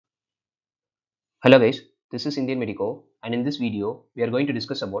Hello guys, this is Indian Medico, and in this video we are going to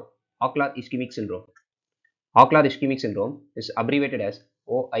discuss about Ocular Ischemic Syndrome. Ocular Ischemic Syndrome is abbreviated as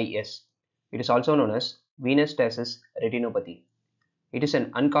OIS. It is also known as venous stasis retinopathy. It is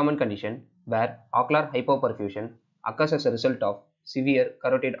an uncommon condition where ocular hypoperfusion occurs as a result of severe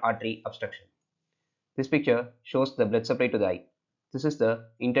carotid artery obstruction. This picture shows the blood supply to the eye. This is the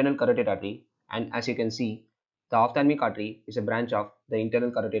internal carotid artery, and as you can see, the ophthalmic artery is a branch of the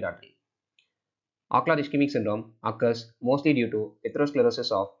internal carotid artery. Ocular ischemic syndrome occurs mostly due to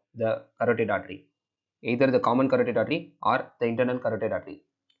atherosclerosis of the carotid artery, either the common carotid artery or the internal carotid artery.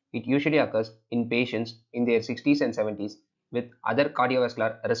 It usually occurs in patients in their 60s and 70s with other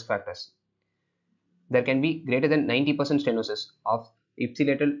cardiovascular risk factors. There can be greater than 90% stenosis of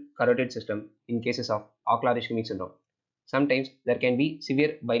ipsilateral carotid system in cases of ocular ischemic syndrome. Sometimes there can be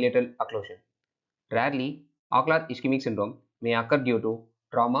severe bilateral occlusion. Rarely, ocular ischemic syndrome may occur due to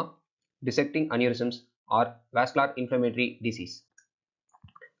trauma, dissecting aneurysms, or vascular inflammatory disease.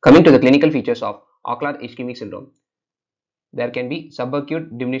 Coming to the clinical features of ocular ischemic syndrome, there can be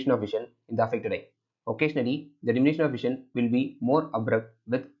subacute diminution of vision in the affected eye. Occasionally, the diminution of vision will be more abrupt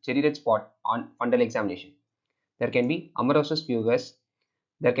with cherry red spot on fundal examination. There can be amaurosis fugax.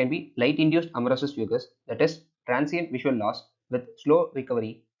 There can be light-induced amaurosis fugax, that is, transient visual loss with slow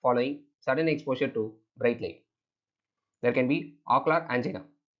recovery following sudden exposure to bright light. There can be ocular angina,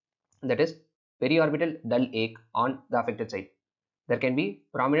 that is, periorbital dull ache on the affected side. There can be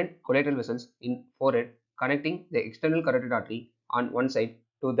prominent collateral vessels in forehead connecting the external carotid artery on one side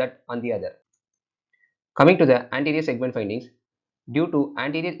to that on the other. Coming to the anterior segment findings, due to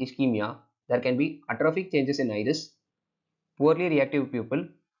anterior ischemia, there can be atrophic changes in iris, poorly reactive pupil,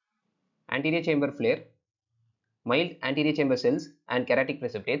 anterior chamber flare, mild anterior chamber cells and keratic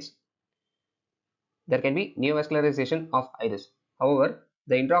precipitates. There can be neovascularization of iris. However,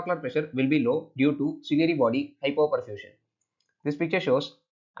 the intraocular pressure will be low due to ciliary body hypoperfusion. This picture shows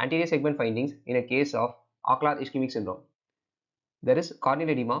anterior segment findings in a case of ocular ischemic syndrome. There is corneal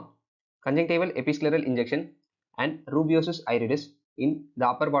edema, conjunctival episcleral injection, and rubeosus iridis in the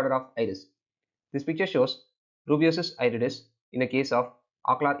upper border of iris. This picture shows rubeosus iridis in a case of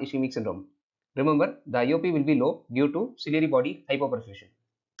ocular ischemic syndrome. Remember, the IOP will be low due to ciliary body hypoperfusion.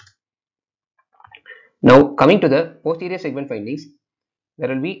 Now, coming to the posterior segment findings, there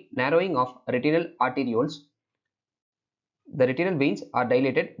will be narrowing of retinal arterioles. The retinal veins are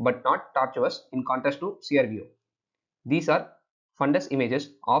dilated but not tortuous in contrast to CRVO. These are fundus images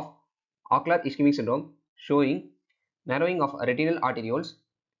of ocular ischemic syndrome showing narrowing of retinal arterioles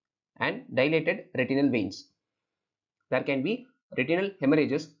and dilated retinal veins. There can be retinal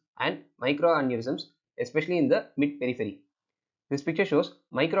hemorrhages and microaneurysms, especially in the mid-periphery. This picture shows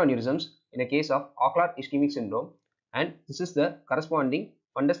microaneurysms in a case of ocular ischemic syndrome, and this is the corresponding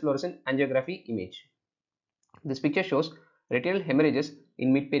fundus fluorescent angiography image. This picture shows retinal hemorrhages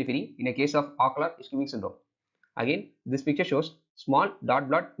in mid-periphery in a case of ocular ischemic syndrome. Again, this picture shows small dot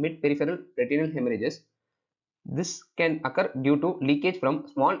blot mid-peripheral retinal hemorrhages. This can occur due to leakage from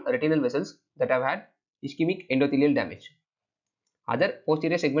small retinal vessels that have had ischemic endothelial damage. Other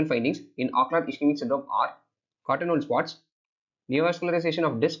posterior segment findings in ocular ischemic syndrome are cottonwool spots, neovascularization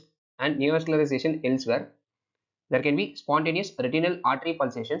of disc, and neovascularization elsewhere. There can be spontaneous retinal artery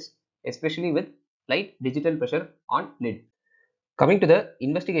pulsations, especially with light digital pressure on lid. Coming to the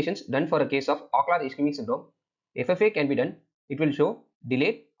investigations done for a case of ocular ischemic syndrome, FFA can be done. It will show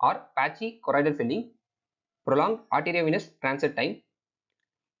delayed or patchy choroidal filling, prolonged arteriovenous transit time,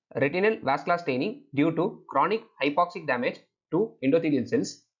 retinal vascular staining due to chronic hypoxic damage to endothelial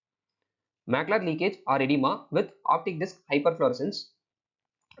cells, macular leakage or edema with optic disc hyperfluorescence.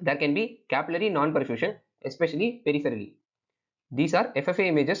 There can be capillary non-perfusion, especially peripherally. These are FFA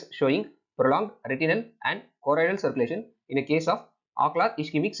images showing prolonged retinal and choroidal circulation in a case of ocular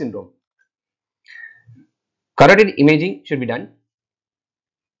ischemic syndrome. Carotid imaging should be done.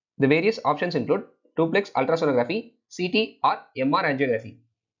 The various options include duplex ultrasonography, CT or MR angiography.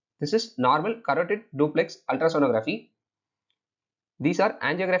 This is normal carotid duplex ultrasonography. These are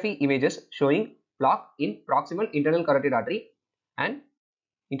angiography images showing plaque in proximal internal carotid artery and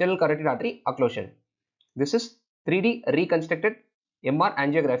internal carotid artery occlusion. This is 3D reconstructed MR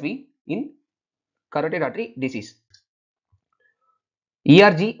angiography in carotid artery disease.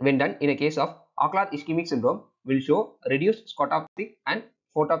 ERG, when done in a case of ocular ischemic syndrome, will show reduced scotopic and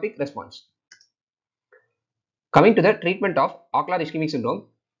photopic response. Coming to the treatment of ocular ischemic syndrome,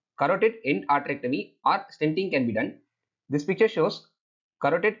 carotid end arterectomy or stenting can be done. This picture shows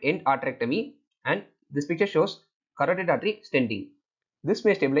carotid end arterectomy and this picture shows carotid artery stenting. This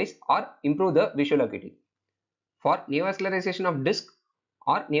may stabilize or improve the visual acuity. For neovascularization of disc,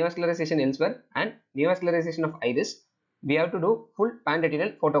 or neovascularization elsewhere and neovascularization of iris, we have to do full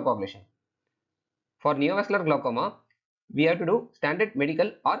panretinal photocoagulation. For neovascular glaucoma, we have to do standard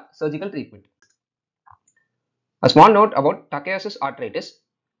medical or surgical treatment. A small note about Takayasu's arteritis.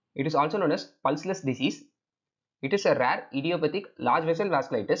 It is also known as pulseless disease. It is a rare idiopathic large vessel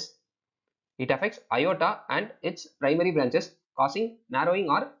vasculitis. It affects aorta and its primary branches, causing narrowing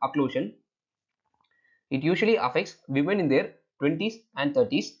or occlusion. It usually affects women in their 20s and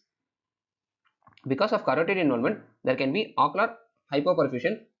 30s. Because of carotid involvement, there can be ocular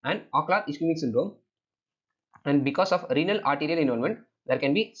hypoperfusion and ocular ischemic syndrome. And because of renal arterial involvement, there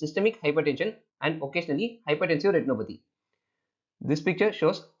can be systemic hypertension and occasionally hypertensive retinopathy. This picture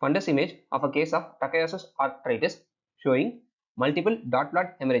shows fundus image of a case of Takayasu's arteritis showing multiple dot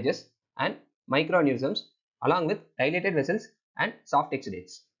plot hemorrhages and microaneurysms along with dilated vessels and soft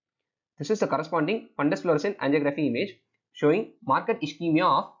exudates. This is the corresponding fundus fluorescent angiography image showing marked ischemia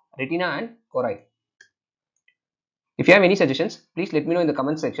of retina and choroid. If you have any suggestions, please let me know in the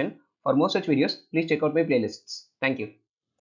comment section. For more such videos, please check out my playlists. Thank you.